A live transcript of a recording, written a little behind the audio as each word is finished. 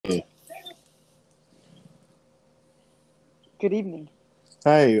Good evening.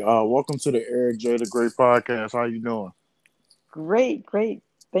 Hey, welcome to the Eric J. the Great Podcast. How you doing? Great, great.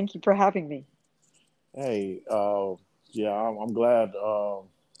 Thank you for having me. Hey, yeah, I'm glad to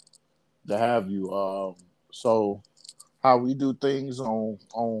have you. So how we do things on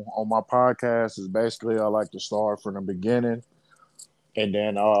my podcast is basically I like to start from the beginning and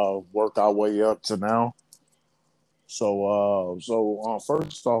then work our way up to now. So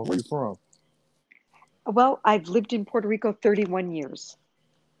first off, where you from? Well, I've lived in Puerto Rico 31 years,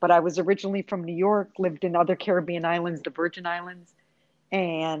 but I was originally from New York, lived in other Caribbean islands, the Virgin Islands,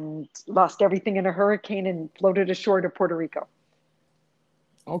 and lost everything in a hurricane and floated ashore to Puerto Rico.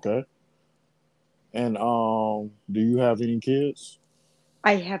 Okay. And do you have any kids?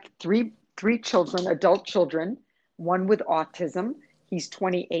 I have three children, adult children, one with autism. He's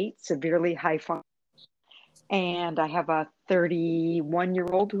 28, severely high functioning. And I have a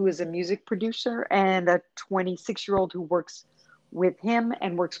 31-year-old who is a music producer and a 26-year-old who works with him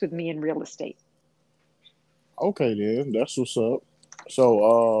and works with me in real estate. Okay, then that's what's up.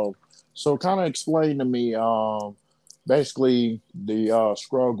 So, so kind of explain to me, basically the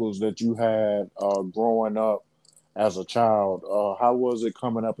struggles that you had growing up as a child. How was it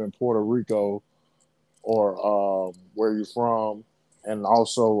coming up in Puerto Rico, or where you from, and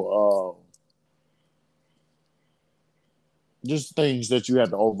also just things that you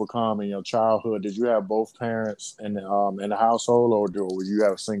had to overcome in your childhood. Did you have both parents in the household, or you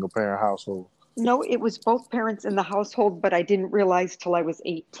have a single parent household? No, it was both parents in the household, but I didn't realize till I was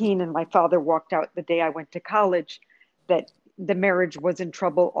 18 and my father walked out the day I went to college that the marriage was in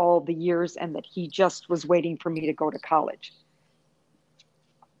trouble all the years and that he just was waiting for me to go to college.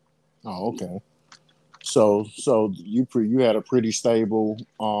 Oh, okay. So you had a pretty stable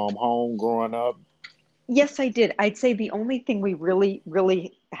home growing up. Yes, I did. I'd say the only thing we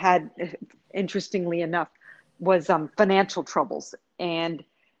really had, interestingly enough, was financial troubles. And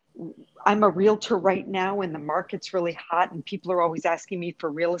I'm a realtor right now, and the market's really hot, and people are always asking me for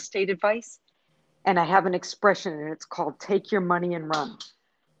real estate advice. And I have an expression, and it's called take your money and run.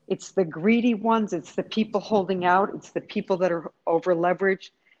 It's the greedy ones, it's the people holding out, it's the people that are over leveraged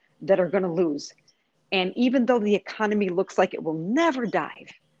that are going to lose. And even though the economy looks like it will never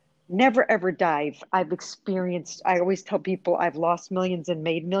dive, never ever dive, I've experienced, I always tell people I've lost millions and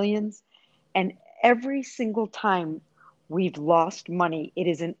made millions. And every single time we've lost money, it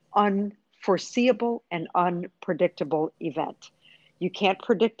is an unforeseeable and unpredictable event. You can't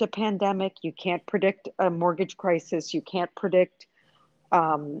predict a pandemic. You can't predict a mortgage crisis. You can't predict,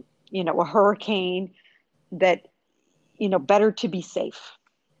 a hurricane. That better to be safe.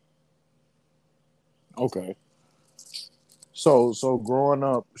 Okay. So growing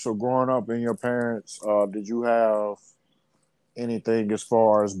up in your parents, did you have anything as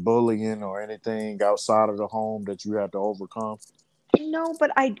far as bullying or anything outside of the home that you had to overcome? No,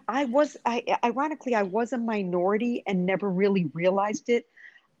 but ironically I was a minority and never really realized it.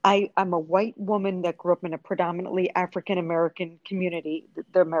 I'm a white woman that grew up in a predominantly African American community,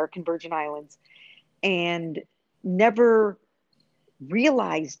 the American Virgin Islands, and never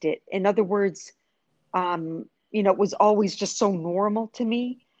realized it. In other words, it was always just so normal to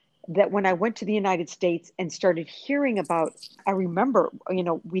me that when I went to the United States and started hearing about, I remember,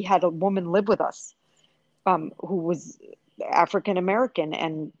 we had a woman live with us who was African American,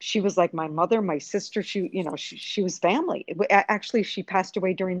 and she was like my mother, my sister. She was family. Actually, she passed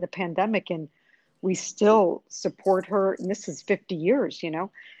away during the pandemic, and we still support her. And this is 50 years,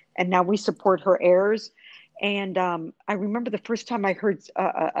 and now we support her heirs. And I remember the first time I heard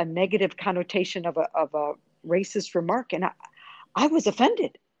a negative connotation of a racist remark, and I was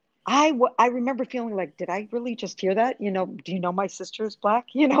offended. I remember feeling like, did I really just hear that? Do you know my sister is black?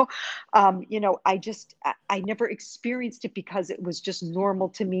 I never experienced it because it was just normal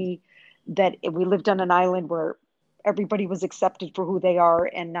to me that we lived on an island where everybody was accepted for who they are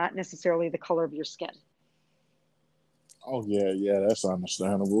and not necessarily the color of your skin. Oh yeah, yeah, that's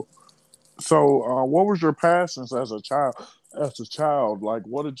understandable. So, what was your passions as a child? As a child, like,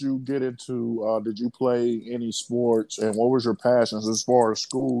 what did you get into? Did you play any sports? And what was your passions as far as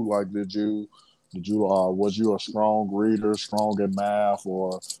school? Like, was you a strong reader, strong in math,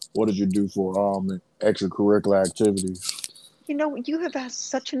 or what did you do for extracurricular activities? You have asked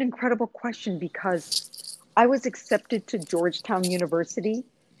such an incredible question because I was accepted to Georgetown University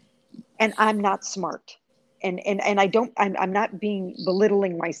and I'm not smart. And I'm not being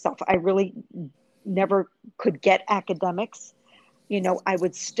belittling myself. I really never could get academics. I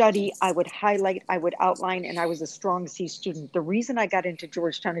would study, I would highlight, I would outline, and I was a strong C student. The reason I got into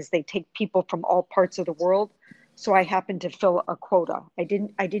Georgetown is they take people from all parts of the world. So I happened to fill a quota. I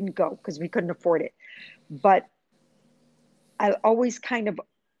didn't go because we couldn't afford it. But I always kind of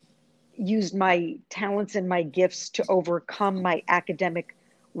used my talents and my gifts to overcome my academic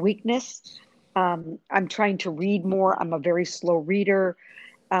weakness. I'm trying to read more. I'm a very slow reader.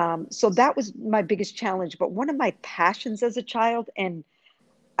 So that was my biggest challenge. But one of my passions as a child, and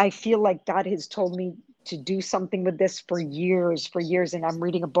I feel like God has told me to do something with this for years, and I'm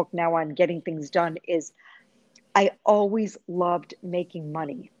reading a book now on getting things done, is I always loved making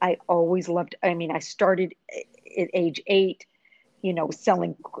money. I always loved, I mean, I started at age 8,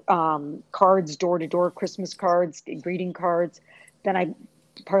 selling cards door to door, Christmas cards, greeting cards. Then I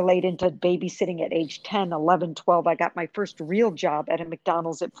parlayed into babysitting at age 10, 11, 12. I got my first real job at a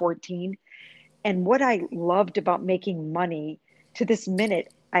McDonald's at 14. And what I loved about making money, to this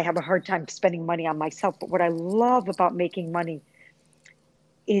minute, I have a hard time spending money on myself. But what I love about making money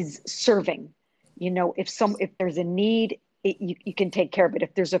is serving. If there's a need, you can take care of it.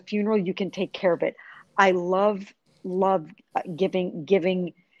 If there's a funeral, you can take care of it. I love giving.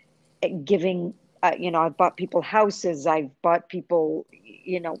 I've bought people houses. I've bought people,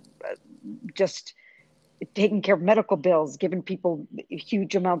 just taking care of medical bills, giving people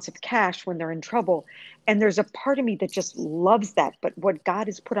huge amounts of cash when they're in trouble. And there's a part of me that just loves that. But what God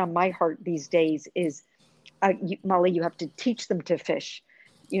has put on my heart these days is, Molly, you have to teach them to fish.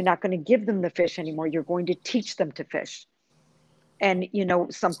 You're not going to give them the fish anymore. You're going to teach them to fish. And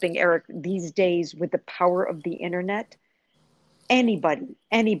something, Eric, these days with the power of the internet,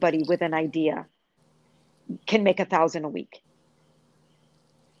 anybody with an idea can make 1,000 a week.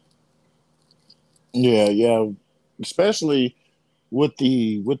 Yeah, yeah. Especially with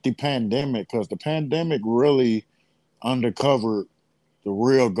the pandemic, because the pandemic really undercovered the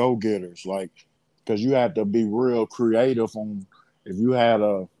real go getters. Like, because you had to be real creative on if you had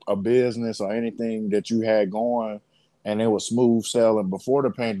a business or anything that you had going, and it was smooth sailing before the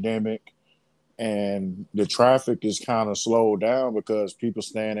pandemic, and the traffic is kind of slowed down because people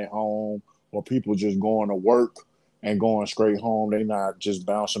staying at home or people just going to work and going straight home. They not just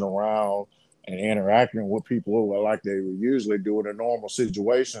bouncing around and interacting with people like they would usually do in a normal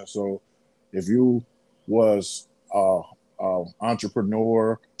situation. So if you was a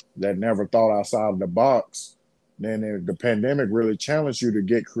entrepreneur that never thought outside of the box, then the pandemic really challenged you to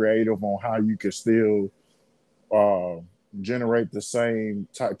get creative on how you could still uh, generate the same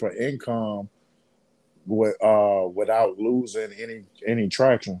type of income without losing any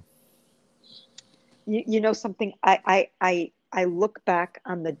traction. Something, I look back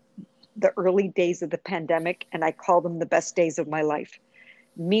on the early days of the pandemic and I call them the best days of my life.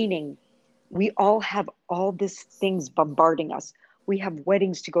 Meaning, we all have all these things bombarding us. We have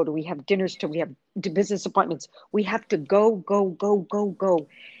weddings to go to, we have dinners to, we have business appointments. We have to go, go, go, go, go.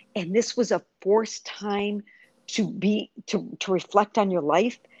 And this was a forced time to reflect on your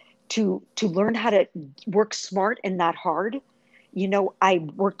life, to learn how to work smart and not hard. I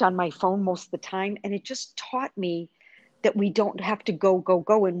worked on my phone most of the time, and it just taught me that we don't have to go, go,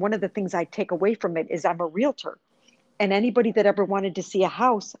 go. And one of the things I take away from it is I'm a realtor. And anybody that ever wanted to see a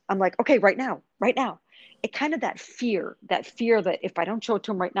house, I'm like, okay, right now, right now. It kind of that fear that if I don't show it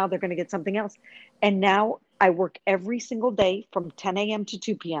to them right now, they're going to get something else. And now I work every single day from 10 a.m. to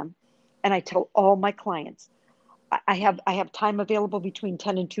 2 p.m. And I tell all my clients, I have time available between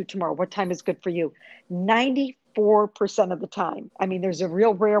 10 and 2 tomorrow. What time is good for you? 94% of the time. I mean, there's a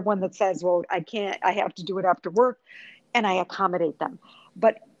real rare one that says, well, I can't, I have to do it after work, and I accommodate them.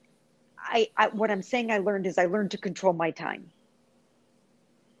 But what I'm saying I learned to control my time.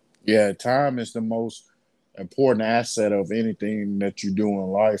 Yeah, time is the most important asset of anything that you do in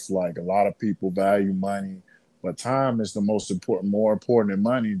life. Like a lot of people value money, but time is the most important, more important than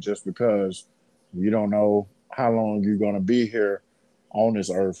money, just because you don't know how long you're going to be here on this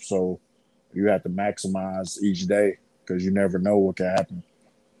earth. So you have to maximize each day because you never know what can happen.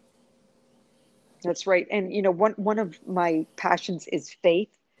 That's right. And one of my passions is faith,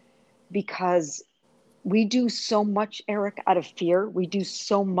 because we do so much, Eric, out of fear. We do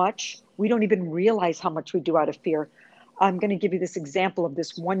so much. We don't even realize how much we do out of fear. I'm going to give you this example of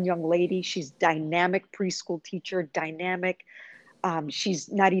this one young lady. She's dynamic preschool teacher, dynamic. She's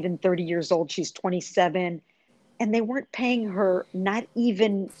not even 30 years old. She's 27. And they weren't paying her not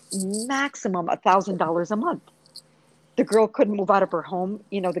even maximum $1,000 a month. The girl couldn't move out of her home.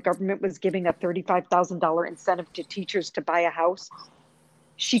 The government was giving a $35,000 incentive to teachers to buy a house.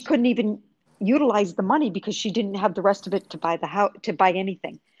 She couldn't even utilize the money because she didn't have the rest of it to buy the house, to buy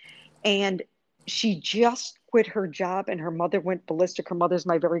anything. And she just quit her job, and her mother went ballistic. Her mother's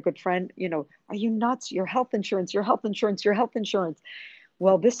my very good friend. Are you nuts? Your health insurance, your health insurance, your health insurance.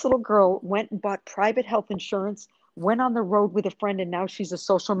 Well, this little girl went and bought private health insurance, went on the road with a friend, and now she's a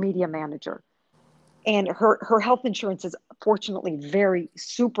social media manager. And her health insurance is fortunately very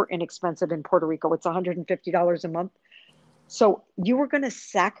super inexpensive in Puerto Rico. It's $150 a month. So you were going to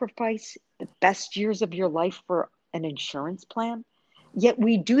sacrifice the best years of your life for an insurance plan? Yet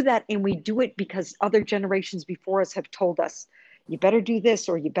we do that, and we do it because other generations before us have told us, you better do this,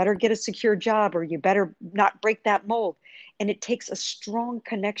 or you better get a secure job, or you better not break that mold. And it takes a strong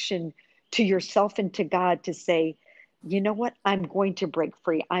connection to yourself and to God to say, you know what? I'm going to break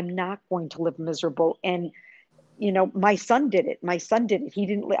free. I'm not going to live miserable. And my son did it. My son did it. He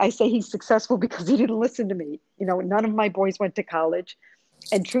didn't, I say he's successful because he didn't listen to me. None of my boys went to college.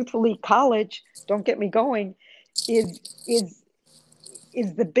 And truthfully, college, don't get me going, is is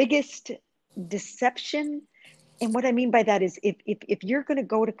is the biggest deception. And what I mean by that is if you're going to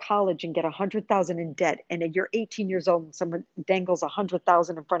go to college and get 100,000 in debt, and you're 18 years old and someone dangles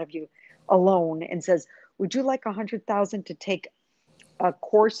 100,000 in front of you alone and says, would you like 100,000 to take a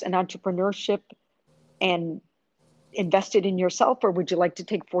course in entrepreneurship and invest it in yourself, or would you like to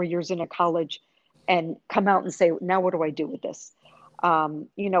take 4 years in a college and come out and say, now what do I do with this?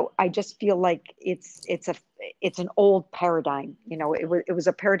 I just feel like it's an old paradigm. It was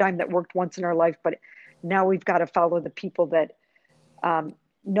a paradigm that worked once in our life, but now we've got to follow the people that um,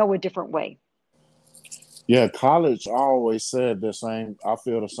 know a different way. Yeah, college. I always said the same. I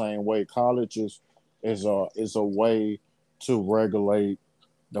feel the same way. College is a way to regulate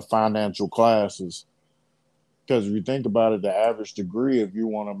the financial classes. Because if you think about it, the average degree, if you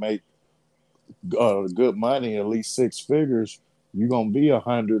want to make good money, at least six figures, you're gonna be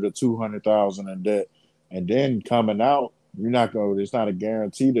 100 or 200,000 in debt, and then coming out, you're not going. It's not a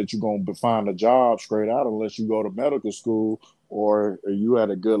guarantee that you're gonna find a job straight out unless you go to medical school or you at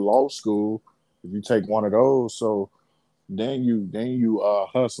a good law school. If you take one of those, so then you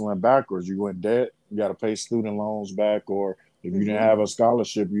hustling backwards. You in debt. You got to pay student loans back, or if you didn't Hmm. have a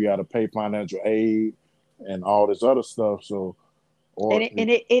scholarship, you got to pay financial aid and all this other stuff. So, And or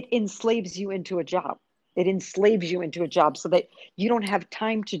it enslaves you into a job. It enslaves you into a job so that you don't have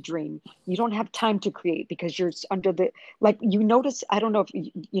time to dream. You don't have time to create because you're under the, like, notice, I don't know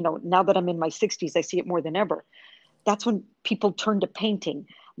if now that I'm in my 60s, I see it more than ever. That's when people turn to painting.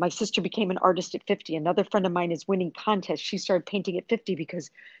 My sister became an artist at 50. Another friend of mine is winning contests. She started painting at 50 because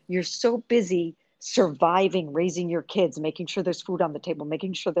you're so busy surviving, raising your kids, making sure there's food on the table,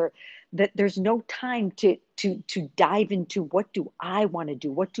 making sure that there's no time to dive into, what do I want to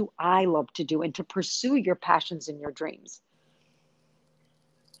do? What do I love to do? And to pursue your passions and your dreams.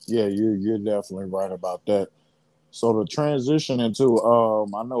 yeah, you're definitely right about that. So the transition into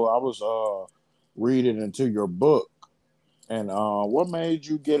I know I was reading into your book, and what made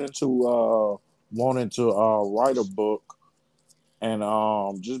you get into wanting to write a book,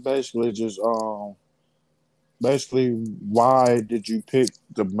 and just basically why did you pick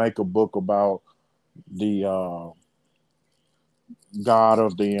to make a book about the God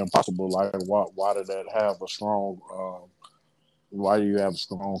of the impossible? Like, why did that have a strong? Why do you have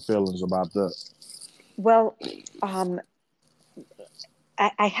strong feelings about that? Well, um,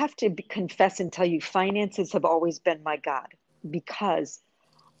 I have to confess and tell you, finances have always been my God, because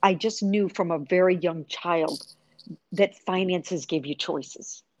I just knew from a very young child that finances gave you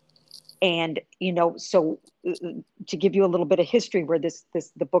choices. And so to give you a little bit of history, where this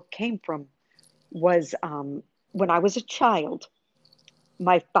the book came from was, when I was a child,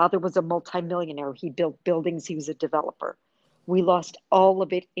 my father was a multimillionaire. He built buildings, he was a developer. We lost all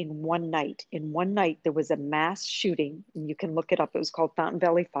of it in one night. In one night, there was a mass shooting, and you can look it up. It was called Fountain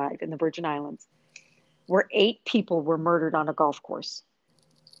Valley Five in the Virgin Islands, where 8 people were murdered on a golf course.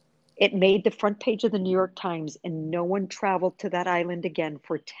 It made the front page of the New York Times, and no one traveled to that island again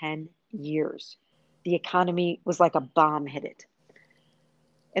for 10 years. The economy was like a bomb hit it.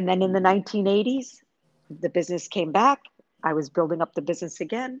 And then in the 1980s, the business came back. I was building up the business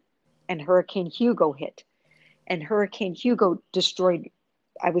again, and Hurricane Hugo hit. And Hurricane Hugo destroyed,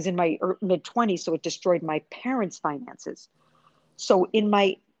 I was in my mid 20s, so it destroyed my parents' finances. So in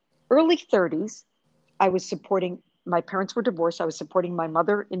my early 30s, I was supporting, my parents were divorced. I was supporting my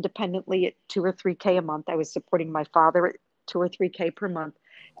mother independently at 2 or 3K a month. I was supporting my father at 2 or 3K per month.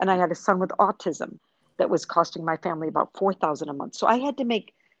 And I had a son with autism that was costing my family about 4,000 a month. So I had to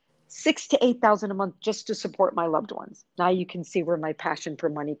make 6 to 8,000 a month just to support my loved ones. Now you can see where my passion for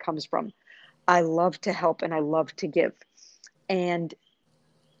money comes from. I love to help and I love to give. And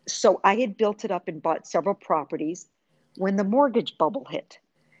so I had built it up and bought several properties when the mortgage bubble hit.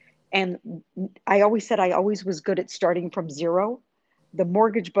 And I always said I always was good at starting from zero. The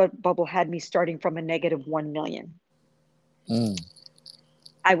mortgage bubble had me starting from a negative 1 million. Mm.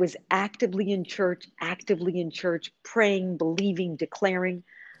 I was actively in church, praying, believing, declaring.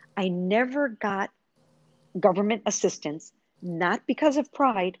 I never got government assistance, not because of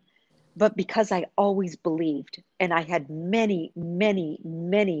pride, but because I always believed. And I had many, many,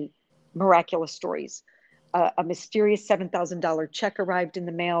 many miraculous stories. A mysterious $7,000 check arrived in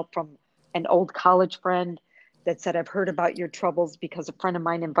the mail from an old college friend that said, I've heard about your troubles because a friend of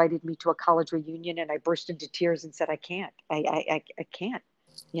mine invited me to a college reunion. And I burst into tears and said, I can't. I can't.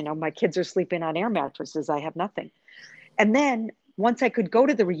 You know, my kids are sleeping on air mattresses. I have nothing. And then once I could go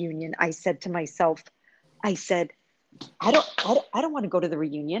to the reunion, I said to myself, I said, I don't want to go to the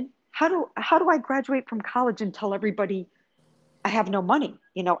reunion. How do I graduate from college and tell everybody I have no money?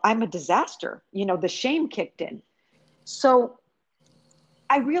 You know, I'm a disaster. You know, the shame kicked in. So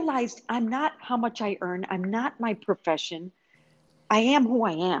I realized I'm not how much I earn. I'm not my profession. I am who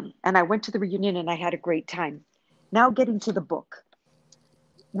I am. And I went to the reunion and I had a great time. Now getting to the book.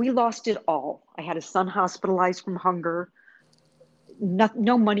 We lost it all. I had a son hospitalized from hunger,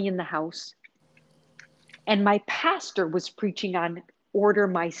 no money in the house. And my pastor was preaching on order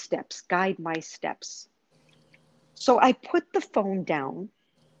my steps, guide my steps. So I put the phone down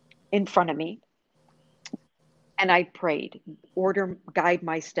in front of me and I prayed, order, guide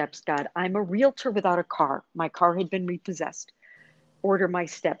my steps, God. I'm a realtor without a car. My car had been repossessed. Order my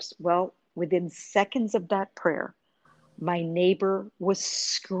steps. Well, within seconds of that prayer, my neighbor was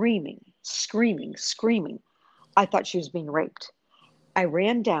screaming, screaming, screaming. I thought she was being raped. I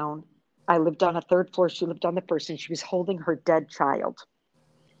ran down. I lived on a third floor. She lived on the first, and she was holding her dead child.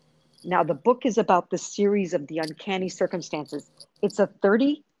 Now, the book is about the series of the uncanny circumstances. It's a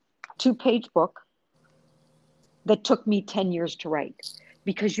 32-page book that took me 10 years to write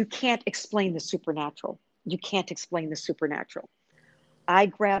because you can't explain the supernatural. You can't explain the supernatural. I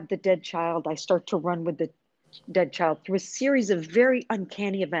grab the dead child. I start to run with the dead child through a series of very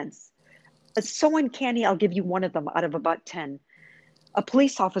uncanny events. It's so uncanny, I'll give you one of them out of about 10. A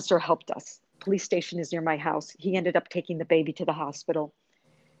police officer helped us. Police station is near my house. He ended up taking the baby to the hospital.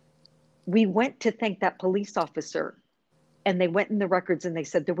 We went to thank that police officer, and they went in the records and they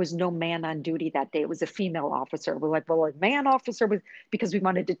said there was no man on duty that day. It was a female officer. We're like, well, a man officer was, because we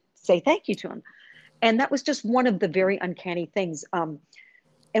wanted to say thank you to him. And that was just one of the very uncanny things. And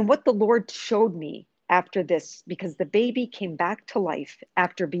what the Lord showed me after this, because the baby came back to life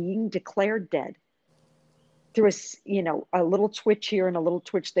after being declared dead through a little twitch here and a little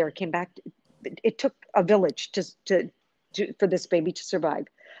twitch there, came back. It took a village for this baby to survive.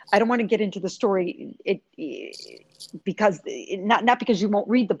 I don't want to get into the story because not because you won't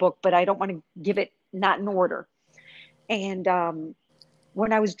read the book, but I don't want to give it not in order. And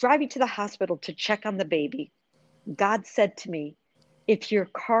when I was driving to the hospital to check on the baby, God said to me, if your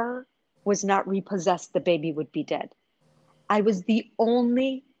car was not repossessed, the baby would be dead. I was the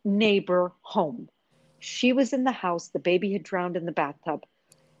only neighbor home. She was in the house. The baby had drowned in the bathtub.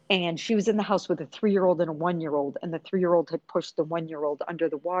 And she was in the house with a 3-year-old and a 1-year-old. And the 3-year-old had pushed the 1-year-old under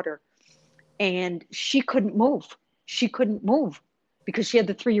the water. And she couldn't move. She couldn't move because she had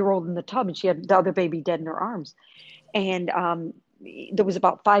the 3-year-old in the tub and she had the other baby dead in her arms. And there was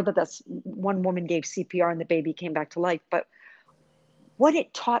about 5 of us. One woman gave CPR and the baby came back to life. But what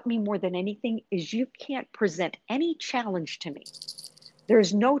it taught me more than anything is you can't present any challenge to me.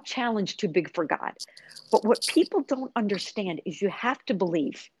 There's no challenge too big for God. But what people don't understand is you have to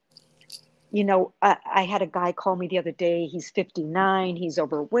believe. You know, I had a guy call me the other day. He's 59. He's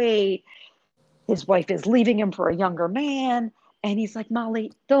overweight. His wife is leaving him for a younger man. And he's like,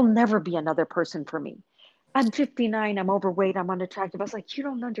 Molly, there'll never be another person for me. I'm 59. I'm overweight. I'm unattractive. I was like, you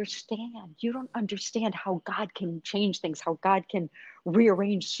don't understand. You don't understand how God can change things, how God can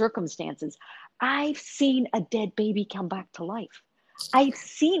rearrange circumstances. I've seen a dead baby come back to life. I've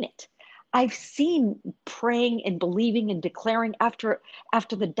seen it. I've seen praying and believing and declaring after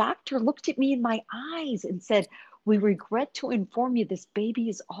the doctor looked at me in my eyes and said, we regret to inform you this baby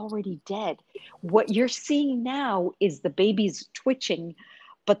is already dead. What you're seeing now is the baby's twitching,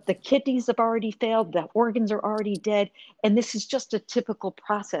 but the kidneys have already failed, the organs are already dead, and this is just a typical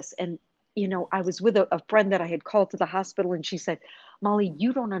process. And I was with a friend that I had called to the hospital, and she said, Molly,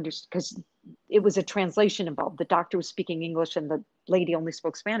 you don't understand, because it was a translation involved. The doctor was speaking English and the lady only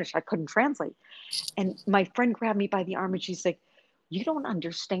spoke Spanish. I couldn't translate. And my friend grabbed me by the arm and she's like, you don't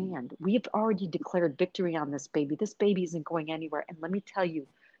understand. We have already declared victory on this baby. This baby isn't going anywhere. And let me tell you,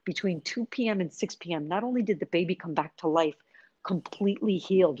 between 2 p.m. and 6 p.m., not only did the baby come back to life, completely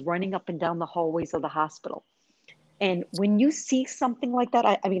healed, running up and down the hallways of the hospital. And when you see something like that,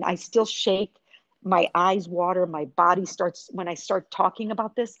 I mean, I still shake, my eyes water, my body starts when I start talking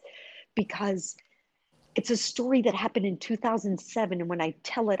about this, because it's a story that happened in 2007. And when I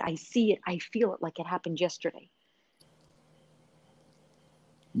tell it, I see it, I feel it like it happened yesterday.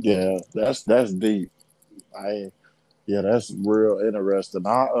 Yeah, that's deep. I Yeah, that's real interesting.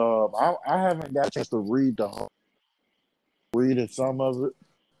 I haven't got a chance to read it, some of it,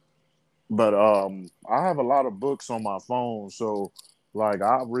 but I have a lot of books on my phone, so like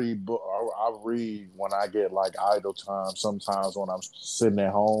I read when I get like idle time. Sometimes when I'm sitting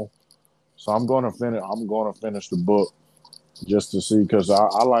at home, so I'm going to finish the book just to see because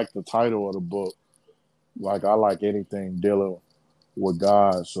I like the title of the book. Like I like anything dealing with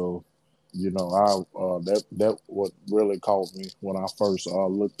God, so that what really caught me when I first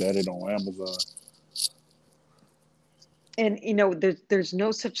looked at it on Amazon. And there's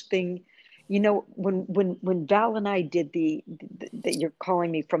no such thing. When Val and I did that you're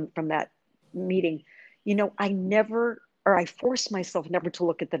calling me from that meeting, I never, or I forced myself never to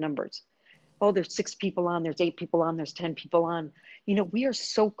look at the numbers. Oh, there's 6 people on, there's 8 people on, there's 10 people on. We are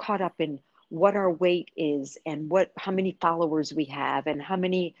so caught up in what our weight is and how many followers we have and how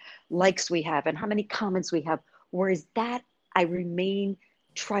many likes we have and how many comments we have. Whereas that, I remain,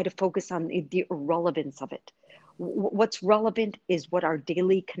 try to focus on the irrelevance of it. What's relevant is what our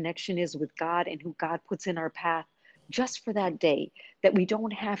daily connection is with God and who God puts in our path just for that day, that we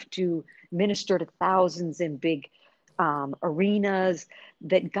don't have to minister to thousands in big arenas,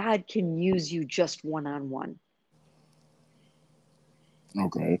 that God can use you just one on one.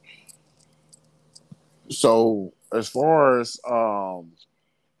 Okay, so as far as how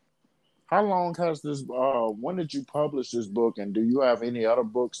long has this? When did you publish this book, and do you have any other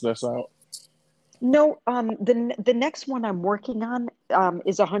books that's out? No, the next one I'm working on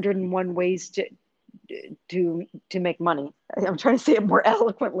is 101 ways to make money. I'm trying to say it more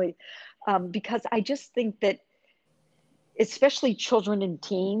eloquently, because I just think that especially children and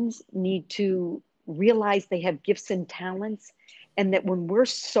teens need to realize they have gifts and talents, and that when we're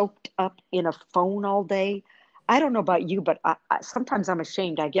soaked up in a phone all day, I don't know about you, but sometimes I'm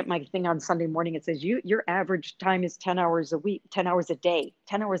ashamed. I get my thing on Sunday morning. It says your average time is 10 hours a week, 10 hours a day,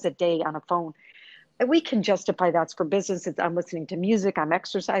 10 hours a day on a phone. And we can justify that's for business. I'm listening to music, I'm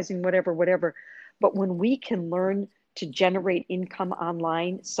exercising, whatever, whatever. But when we can learn to generate income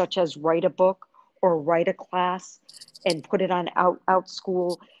online, such as write a book or write a class and put it on out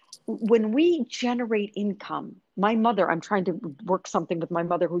school, when we generate income, my mother, I'm trying to work something with my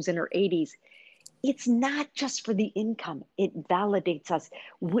mother who's in her 80s. It's not just for the income, it validates us.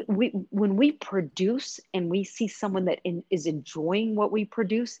 When we produce and we see someone that is enjoying what we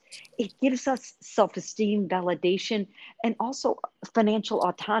produce, it gives us self-esteem, validation, and also financial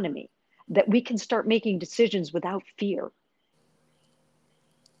autonomy, that we can start making decisions without fear.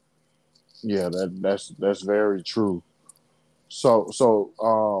 Yeah, that's very true.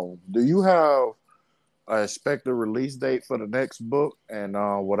 Do you have a expected release date for the next book? And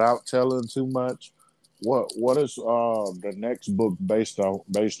without telling too much, what is the next book based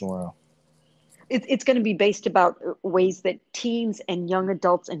around? It's going to be based about ways that teens and young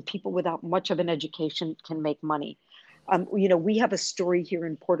adults and people without much of an education can make money. We have a story here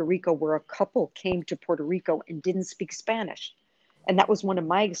in Puerto Rico where a couple came to Puerto Rico and didn't speak Spanish. And that was one of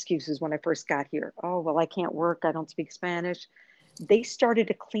my excuses when I first got here. Oh, well, I can't work. I don't speak Spanish. They started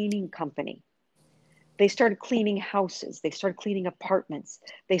a cleaning company. They started cleaning houses. They started cleaning apartments.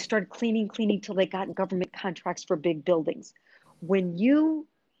 They started cleaning till they got government contracts for big buildings. When you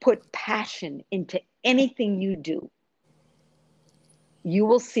put passion into anything you do, you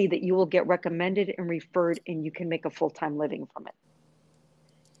will see that you will get recommended and referred, and you can make a full-time living from it.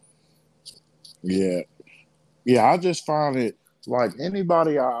 Yeah, yeah. I just find it like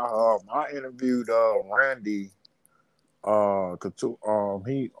anybody. I interviewed Randy.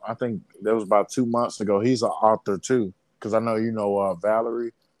 He I think that was about 2 months ago. He's an author too, because I know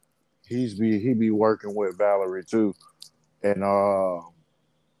Valerie. He be working with Valerie too, and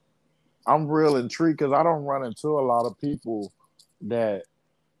I'm real intrigued because I don't run into a lot of people that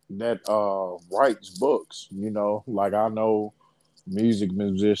writes books. Like I know music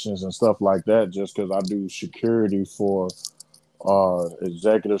musicians and stuff like that just because I do security for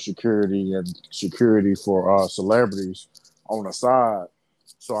executive security and security for celebrities on the side.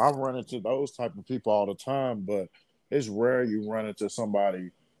 So I run into those type of people all the time, but it's rare you run into somebody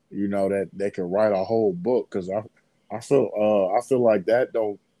that they can write a whole book because I feel like that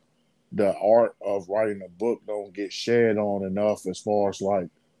don't the art of writing a book don't get shared on enough as far as like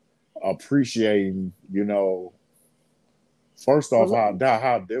appreciating first off Well,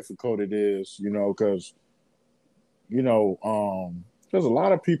 how difficult it is because you know, there's a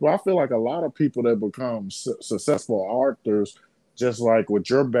lot of people. I feel like a lot of people that become successful authors, just like with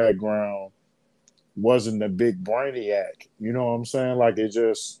your background, wasn't a big brainiac. You know what I'm saying? Like it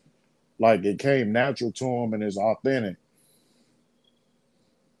just like it came natural to them and it's authentic.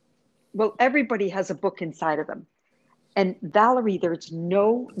 Well, everybody has a book inside of them. And Valerie, there's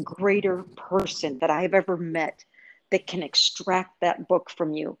no greater person that I have ever met that can extract that book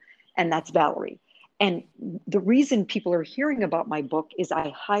from you. And that's Valerie. And the reason people are hearing about my book is I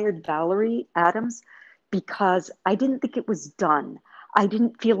hired Valerie Adams because I didn't think it was done. I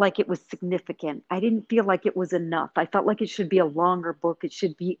didn't feel like it was significant. I didn't feel like it was enough. I felt like it should be a longer book. It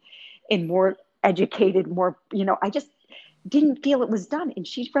should be in more educated, more, I just didn't feel it was done. And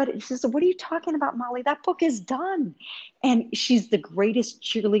she read it and she said, "What are you talking about, Molly? That book is done." And she's the greatest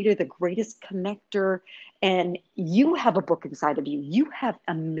cheerleader, the greatest connector. And you have a book inside of you. You have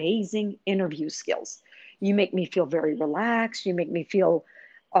amazing interview skills. You make me feel very relaxed. You make me feel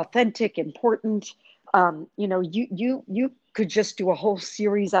authentic, important. You could just do a whole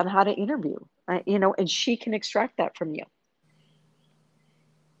series on how to interview, and she can extract that from you.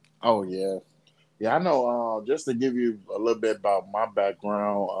 Oh yeah, yeah. I know. Just to give you a little bit about my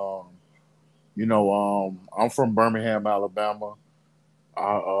background, I'm from Birmingham, Alabama.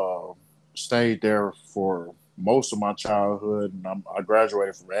 I stayed there for most of my childhood, and I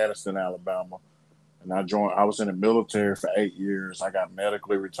graduated from Addison, Alabama. And I joined. I was in the military for 8 years. I got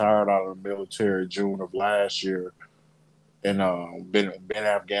medically retired out of the military June of last year, and been in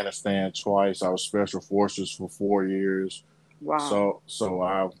Afghanistan twice. I was special forces for 4 years. Wow. So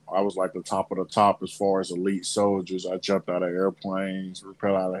I was like the top of the top as far as elite soldiers. I jumped out of airplanes,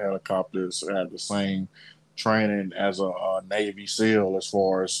 rappelled out of helicopters, had the same training as a Navy SEAL as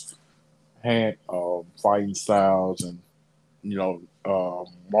far as hand fighting styles and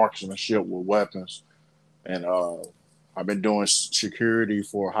marksmanship with weapons. And I've been doing security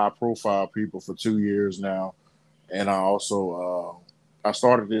for high profile people for 2 years now. And I also I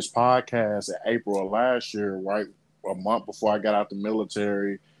started this podcast in April of last year, right a month before I got out the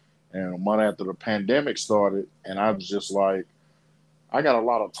military, and a month after the pandemic started. And I was just like, I got a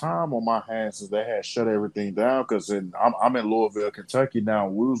lot of time on my hands since they had shut everything down. Because I'm in Louisville, Kentucky now.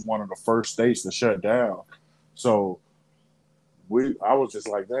 We was one of the first states to shut down, so I was just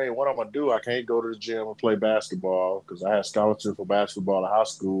like, dang, what I'm gonna do? I can't go to the gym and play basketball because I had scholarship for basketball at high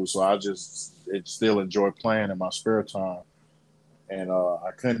school. So it still enjoy playing in my spare time, and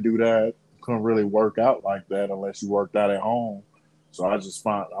I couldn't do that. Couldn't really work out like that unless you worked out at home. So I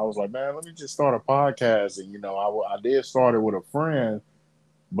was like, man, let me just start a podcast. And I did start it with a friend,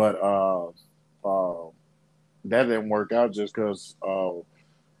 but uh, that didn't work out just because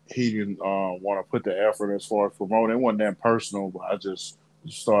he didn't want to put the effort as far as promoting. It wasn't that personal, but I just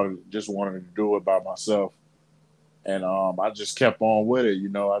wanted to do it by myself, and I just kept on with it.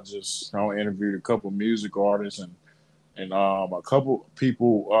 I interviewed a couple music artists and a couple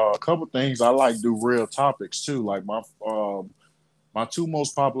people, a couple things I like do real topics too. Like my two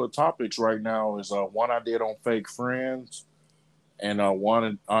most popular topics right now is one I did on fake friends, and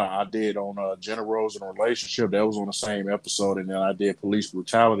one I did on gender roles and relationship. That was on the same episode, and then I did police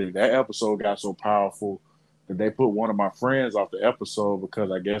brutality. That episode got so powerful that they put one of my friends off the episode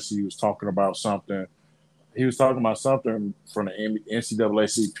because I guess he was talking about something. He was talking about something from the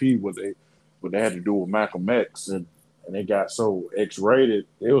NCAACP what they had to do with Malcolm X, and it got so X-rated.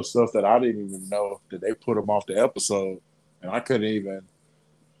 It was stuff that I didn't even know that they put him off the episode, and I couldn't even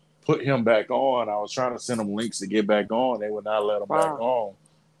put him back on. I was trying to send them links to get back on. They would not let him back Wow. on.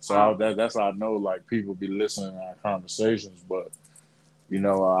 So Wow. that's how I know like people be listening to our conversations. But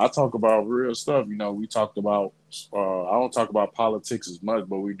I talk about real stuff. We talked about. I don't talk about politics as much,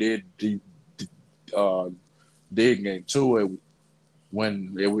 but we did uh, dig into it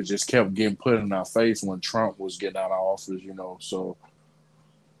when it was just kept getting put in our face when Trump was getting out of office. So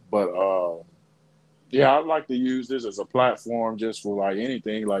but yeah, I'd like to use this as a platform just for like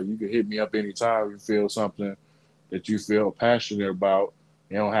anything. Like you can hit me up anytime you feel something that you feel passionate about.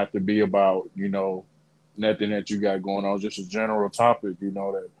 It don't have to be about, nothing that you got going on, just a general topic,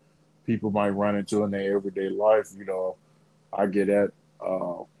 that people might run into in their everyday life. I get that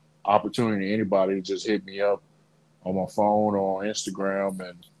opportunity. Anybody to just hit me up on my phone or on Instagram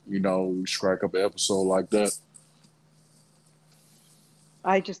and, we strike up an episode like that.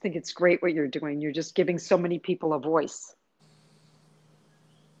 I just think it's great what you're doing. You're just giving so many people a voice.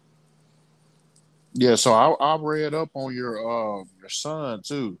 Yeah, so I read up on your son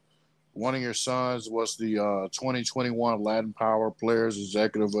too. One of your sons was the 2021 Latin Power Players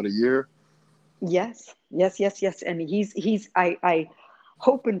Executive of the Year. Yes, yes, yes, yes. And I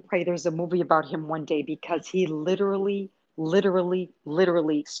hope and pray there's a movie about him one day because he literally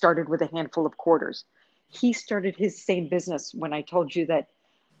started with a handful of quarters. He started his same business when I told you that,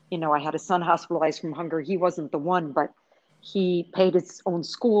 I had a son hospitalized from hunger. He wasn't the one, but he paid his own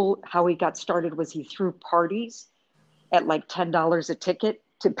school. How he got started was he threw parties at like $10 a ticket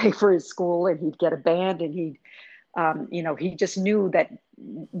to pay for his school, and he'd get a band, and he just knew that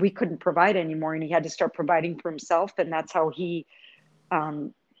we couldn't provide anymore, and he had to start providing for himself. And that's how he,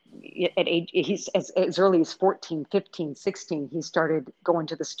 um, at age, he's as early as 14, 15, 16, he started going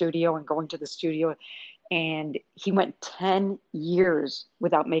to the studio and going to the studio. And he went 10 years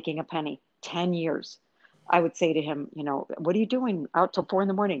without making a penny. 10 years. I would say to him, what are you doing out till 4 in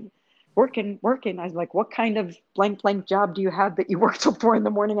the morning? Working. I was like, what kind of blank, blank job do you have that you work till 4 in the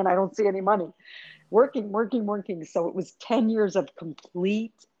morning and I don't see any money? Working. So it was 10 years of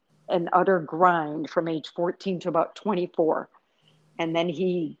complete and utter grind from age 14 to about 24. And then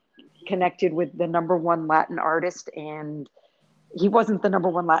he connected with the number one Latin artist. And he wasn't the number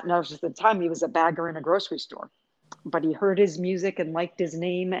one Latin artist at the time. He was a bagger in a grocery store. But he heard his music and liked his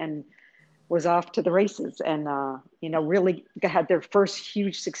name and was off to the races. And, really had their first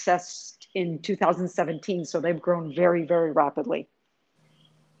huge success in 2017. So they've grown very, very rapidly.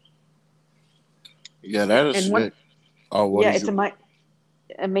 Yeah, that is And sick. Oh, what yeah, is it's your?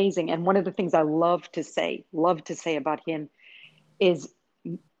 amazing. And one of the things I love to say about him is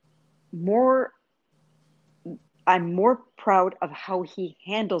more, I'm more proud of how he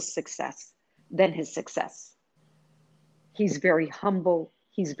handles success than his success. He's very humble.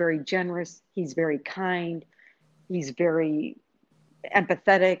 He's very generous. He's very kind. He's very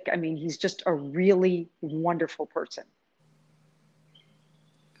empathetic. I mean, he's just a really wonderful person.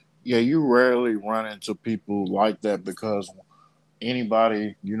 Yeah, you rarely run into people like that because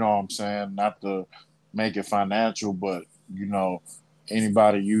anybody, you know what I'm saying, not to make it financial, but you know,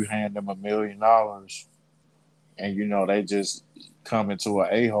 anybody you hand them $1 million and they just come into an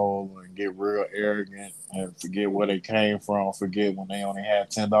a-hole and get real arrogant and forget where they came from, forget when they only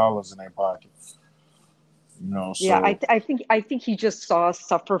had $10 in their pocket. Yeah, So I think he just saw us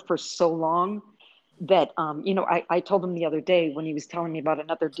suffer for so long that I told him the other day when he was telling me about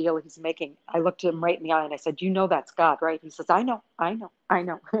another deal he's making. I looked at him right in the eye and I said, that's God, right? He says, I know. And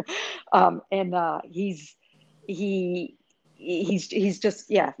he he's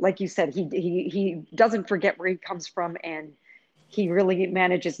just, yeah, like you said, he doesn't forget where he comes from, and he really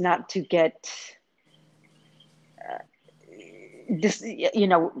manages not to get just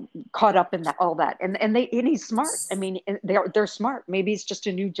caught up in that, all that. And he's smart. I mean, they're smart. Maybe it's just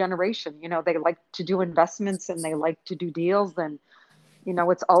a new generation. They like to do investments and they like to do deals, and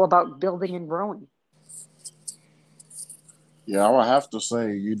it's all about building and growing. yeah, I would have to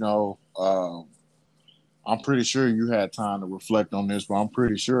say, I'm pretty sure you had time to reflect on this, but I'm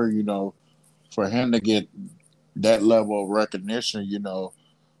pretty sure, for him to get that level of recognition,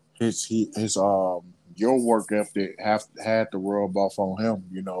 his your work ethic have had to rub off on him,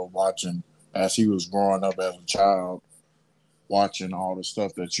 watching as he was growing up as a child, watching all the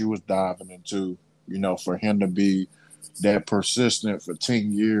stuff that you was diving into, for him to be that persistent for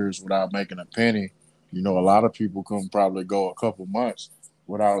 10 years without making a penny. A lot of people can probably go a couple months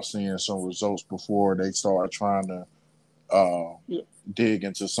without seeing some results before they start trying to uh, Yeah, dig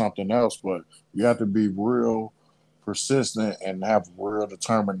into something else. But you have to be real persistent and have real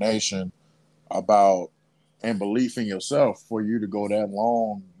determination about and belief in yourself for you to go that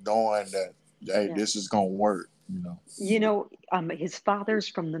long knowing that, hey, yeah. this is gonna work. His father's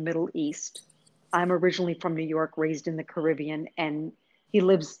from the Middle East. I'm originally from New York, raised in the Caribbean, and he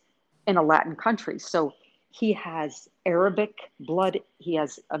lives in a Latin country. So he has Arabic blood, he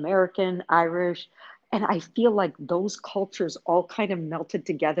has American, Irish, and I feel like those cultures all kind of melted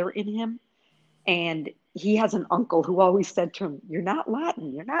together in him. And he has an uncle who always said to him, "You're not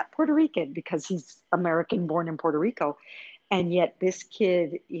Latin, you're not Puerto Rican," because he's American born in Puerto Rico. And yet this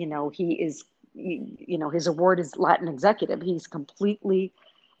kid, he is, his award is Latin executive. He's completely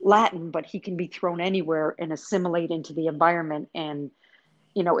Latin, but he can be thrown anywhere and assimilate into the environment. And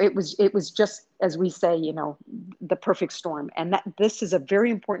it was just, as we say, the perfect storm. And that this is a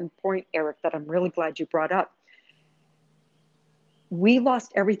very important point, Eric, that I'm really glad you brought up. We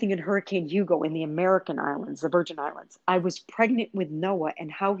lost everything in Hurricane Hugo in the American islands, the Virgin Islands. I was pregnant with Noah,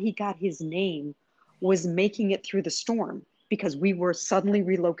 and how he got his name was making it through the storm, because we were suddenly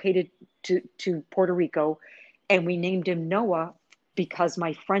relocated to Puerto Rico, and we named him Noah because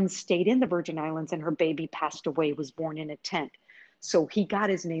my friend stayed in the Virgin Islands and her baby passed away, was born in a tent. So he got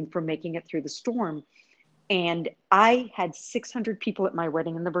his name for making it through the storm. And I had 600 people at my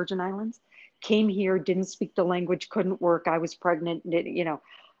wedding in the Virgin Islands. Came here, didn't speak the language, couldn't work. I was pregnant.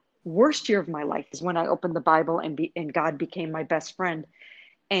 Worst year of my life is when I opened the Bible, and God became my best friend.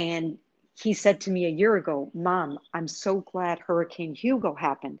 And he said to me a year ago, "Mom, I'm so glad Hurricane Hugo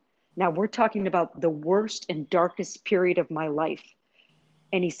happened." Now we're talking about the worst and darkest period of my life.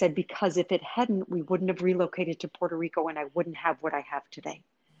 And he said, "Because if it hadn't, we wouldn't have relocated to Puerto Rico and I wouldn't have what I have today."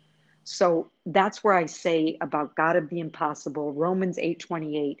 So that's where I say about God of the impossible, Romans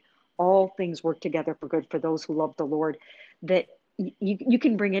 8:28, all things work together for good for those who love the Lord, that you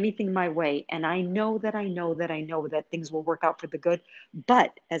can bring anything my way. And I know that I know that I know that things will work out for the good.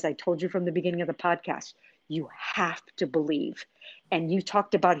 But as I told you from the beginning of the podcast, you have to believe. And you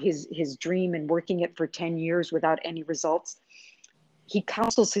talked about his dream and working it for 10 years without any results. He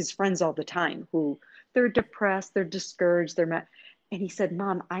counsels his friends all the time who they're depressed, they're discouraged, they're mad. And he said,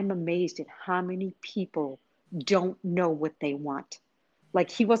 Mom, I'm amazed at how many people don't know what they want. Like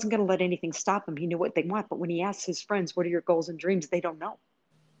he wasn't going to let anything stop him. He knew what they want. But when he asks his friends, what are your goals and dreams? They don't know.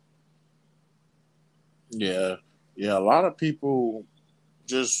 Yeah, yeah. A lot of people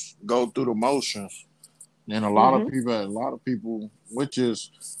just go through the motions, and Mm-hmm. a lot of people, which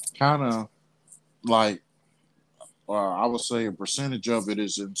is kind of like I would say a percentage of it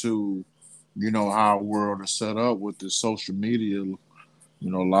is into, how our world is set up with this social media. A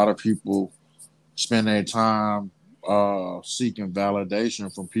lot of people spend their time seeking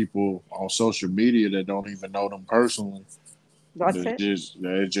validation from people on social media that don't even know them personally. That's it.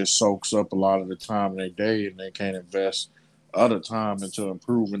 It just soaks up a lot of the time in their day, and they can't invest other time into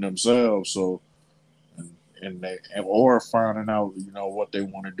improving themselves. So, and they or finding out, what they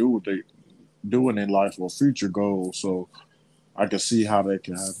want to do, what they do in their life or future goals. So, I can see how that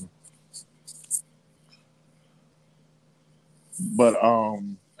can happen. But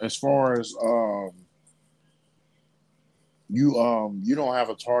as far as you don't have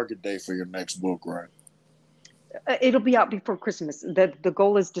a target date for your next book, right? It'll be out before Christmas. The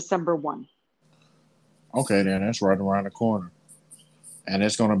goal is December 1. Okay, then that's right around the corner, and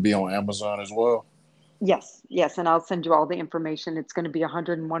it's going to be on Amazon as well. Yes, yes. And I'll send you all the information. It's going to be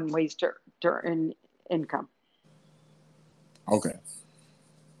 101 ways to earn income. Okay.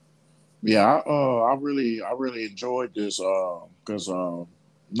 Yeah, I really enjoyed this because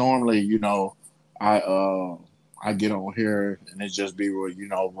normally, I uh, I get on here and it just be with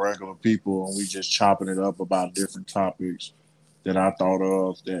regular people and we just chopping it up about different topics that I thought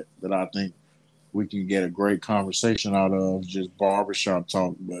of that I think we can get a great conversation out of just barbershop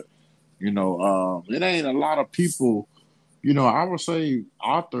talk. But it ain't a lot of people. I would say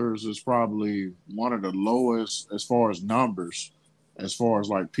authors is probably one of the lowest as far as numbers, as far as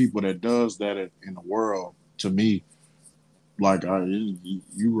like people that does that in the world. To me, like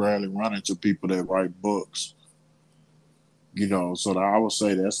you rarely run into people that write books. So I would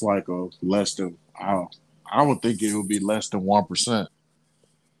say that's like a less than I would think it would be less than 1%.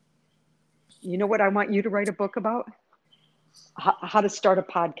 You know what I want you to write a book about? How to start a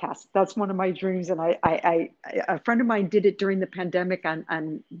podcast. That's one of my dreams. And a friend of mine did it during the pandemic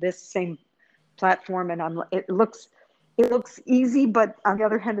on this same platform. And it looks easy, but on the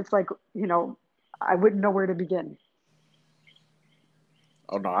other hand, it's like, I wouldn't know where to begin.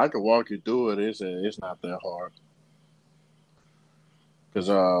 Oh no, I could walk you through it. It's not that hard because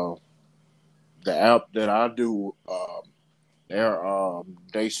the app that I do,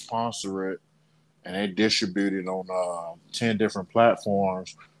 they sponsor it and they distribute it on 10 different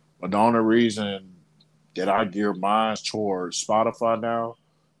platforms. But the only reason that I gear mine towards Spotify now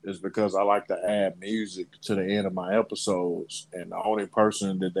is because I like to add music to the end of my episodes, and the only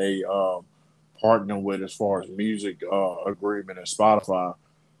person that they partner with as far as music agreement is Spotify.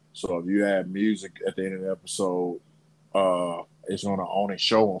 So if you add music at the end of the episode, it's going to only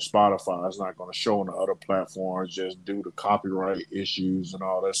show on Spotify. It's not going to show on the other platforms just due to copyright issues and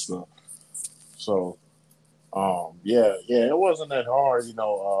all that stuff. So yeah, yeah, it wasn't that hard,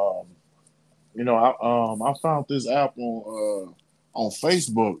 I found this app on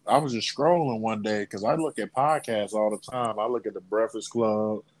Facebook. I was just scrolling one day because I look at podcasts all the time. I look at the Breakfast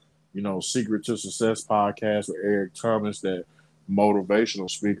Club, Secret to Success podcast with Eric Thomas, that motivational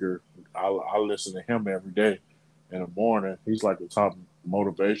speaker. I listen to him every day in the morning. He's like the top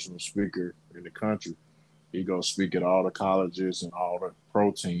motivational speaker in the country. He goes speak at all the colleges and all the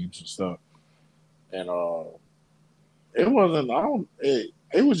pro teams and stuff. And it wasn't. I don't.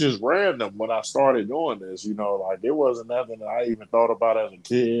 It was just random when I started doing this. Like it wasn't nothing that I even thought about as a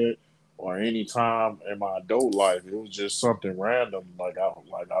kid or any time in my adult life. It was just something random. Like I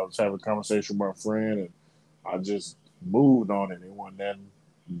was having a conversation with my friend, and I just moved on it. It wasn't nothing,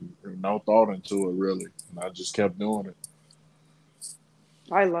 no thought into it really, and I just kept doing it.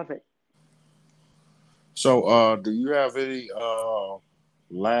 I love it. So, do you have any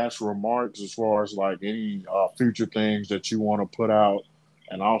last remarks as far as like any future things that you want to put out,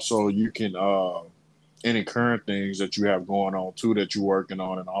 and also you can any current things that you have going on too that you're working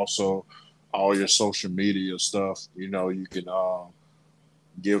on, and also all your social media stuff. You can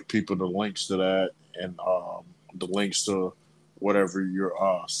give people the links to that and the links to whatever you're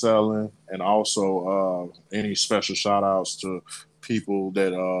selling, and also any special shout outs to people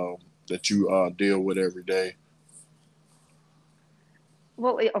that you deal with every day.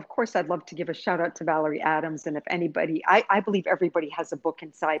 Well, of course, I'd love to give a shout out to Valerie Adams. And if anybody, I believe everybody has a book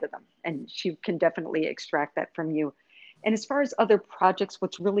inside of them, and she can definitely extract that from you. And as far as other projects,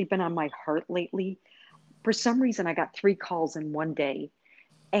 what's really been on my heart lately, for some reason, I got 3 calls in one day.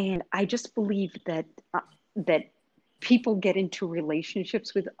 And I just believe that people get into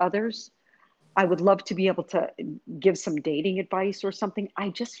relationships with others. I would love to be able to give some dating advice or something. I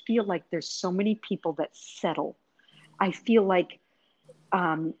just feel like there's so many people that settle. I feel like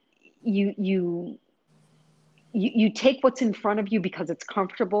um, you you you take what's in front of you because it's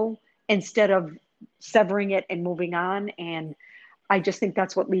comfortable instead of severing it and moving on. And I just think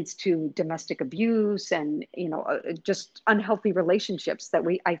that's what leads to domestic abuse and just unhealthy relationships that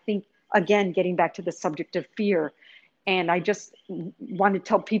I think, again, getting back to the subject of fear. And I just want to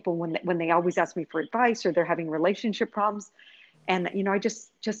tell people when they always ask me for advice or they're having relationship problems, and I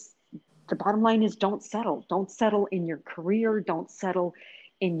just the bottom line is don't settle in your career, don't settle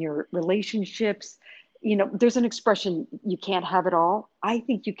in your relationships. There's an expression, you can't have it all. I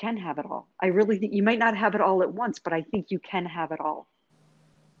think you can have it all. I really think you might not have it all at once, but I think you can have it all.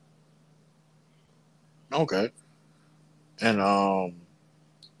 Okay. And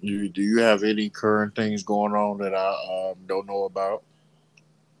you do you have any current things going on that I don't know about?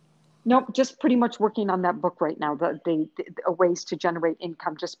 Nope, just pretty much working on that book right now, the ways to generate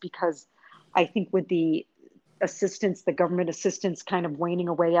income, just because I think with the government assistance kind of waning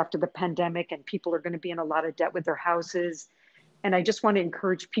away after the pandemic, and people are going to be in a lot of debt with their houses. And I just want to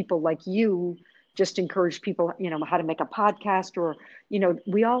encourage people like you, just encourage people, how to make a podcast, or,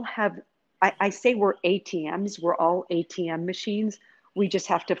 we all have, I say we're ATMs, we're all ATM machines. We just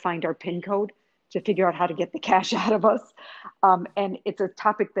have to find our PIN code to figure out how to get the cash out of us. And it's a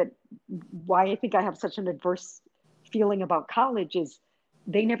topic that, why I think I have such an adverse feeling about college is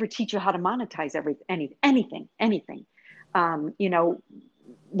they never teach you how to monetize anything. Um, you know,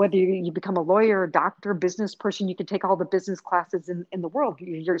 Whether you become a lawyer, a doctor, business person, you can take all the business classes in the world.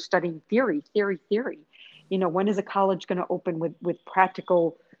 You're studying theory. When is a college going to open with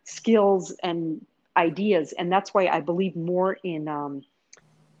practical skills and ideas? And that's why I believe more in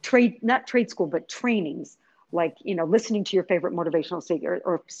not trade school, but trainings, like, listening to your favorite motivational speaker,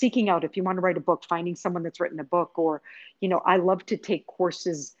 or seeking out, if you want to write a book, finding someone that's written a book. Or, I love to take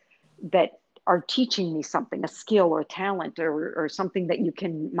courses that are teaching me something, a skill or a talent, or something that you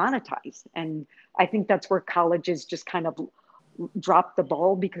can monetize. And I think that's where colleges just kind of dropped the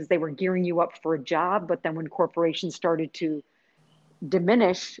ball, because they were gearing you up for a job. But then when corporations started to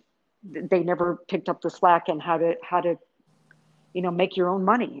diminish, they never picked up the slack, and how to make your own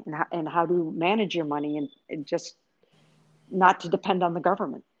money, and how to manage your money, and just not to depend on the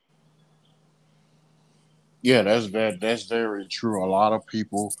government. Yeah, that's very true. A lot of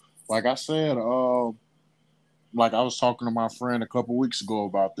people, like I said, like I was talking to my friend a couple weeks ago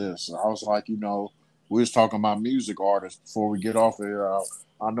about this. I was like, we was talking about music artists before we get off of here.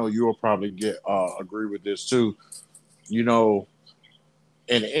 I know you'll probably get agree with this too. You know,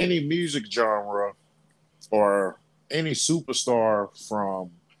 in any music genre or any superstar from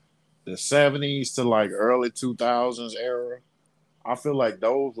the '70s to like early 2000s era, I feel like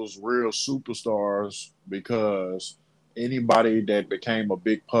those was real superstars because anybody that became a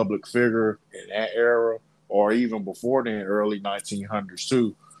big public figure in that era or even before then, early 1900s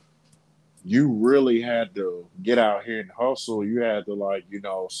too, you really had to get out here and hustle. You had to like,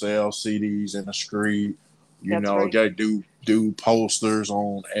 sell CDs in the street, That's right. get do posters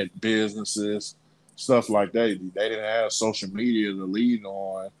on at businesses, stuff like that. They didn't have social media to lead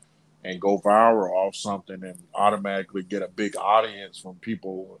on and go viral off something and automatically get a big audience from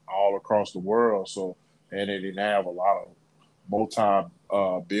people all across the world. So, and they didn't have a lot of multi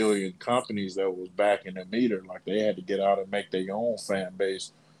billion companies that was backing the meter. Like they had to get out and make their own fan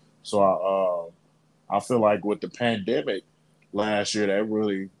base. So I feel like with the pandemic last year, that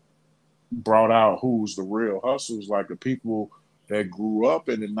really brought out who's the real hustlers, like the people that grew up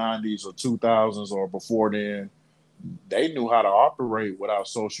in the '90s or 2000s or before then. They knew how to operate without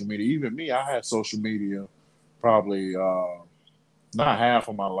social media. Even me, I had social media probably not half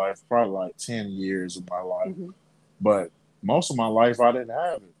of my life, probably like 10 years of my life, Hmm. but most of my life I didn't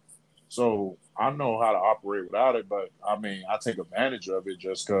have it. So I know how to operate without it, but I mean, I take advantage of it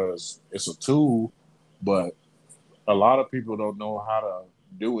just because it's a tool. But a lot of people don't know how to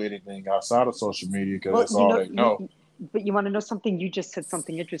do anything outside of social media because Well, that's all they know. But you want to know something? You just said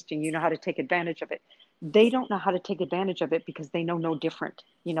something interesting. You know how to take advantage of it. They don't know how to take advantage of it because they know no different.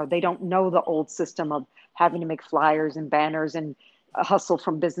 They don't know the old system of having to make flyers and banners and hustle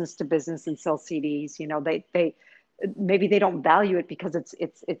from business to business and sell CDs. They maybe they don't value it because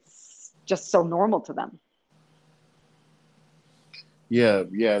it's just so normal to them. Yeah,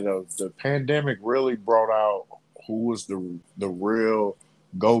 yeah. The pandemic really brought out who was the real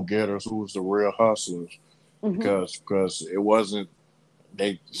go getters, who was the real hustlers, Hmm. because it wasn't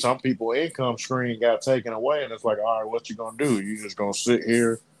they. Some people income stream got taken away, and it's like, all right, what you gonna do? You just gonna sit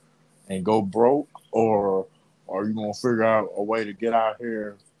here and go broke, or are you gonna figure out a way to get out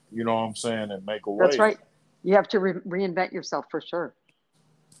here? You know what I'm saying, and make a That's way. right. You have to reinvent yourself for sure.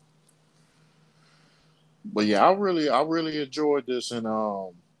 But yeah, I really enjoyed this, and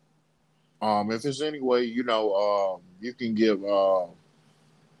if it's any way, you can give.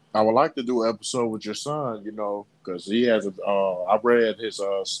 I would like to do an episode with your son, because he has a. I read his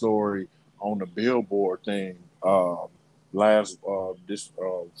story on the Billboard thing last this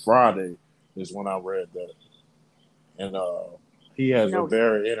Friday is when I read that, and he has a No,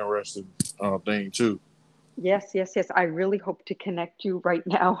 very interesting thing too. yes, yes, yes. I really hope to connect you right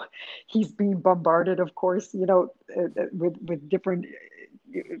now. He's being bombarded, of course, with different,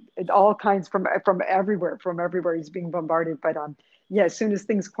 all kinds from everywhere. He's being bombarded. But yeah, as soon as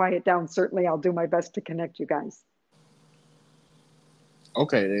things quiet down, certainly I'll do my best to connect you guys.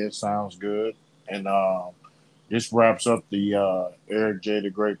 Okay, that sounds good, and this wraps up the Eric J. the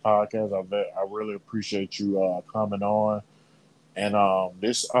Great podcast. I really appreciate you coming on, and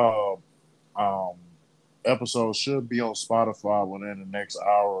this um, episode should be on Spotify within the next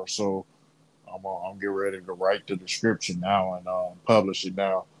hour or so. I'm getting ready to write the description now and publish it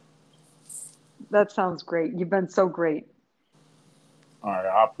now. That sounds great. You've been so great. All right,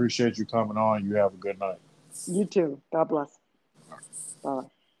 I appreciate you coming on. You have a good night. You too. God bless. Bye.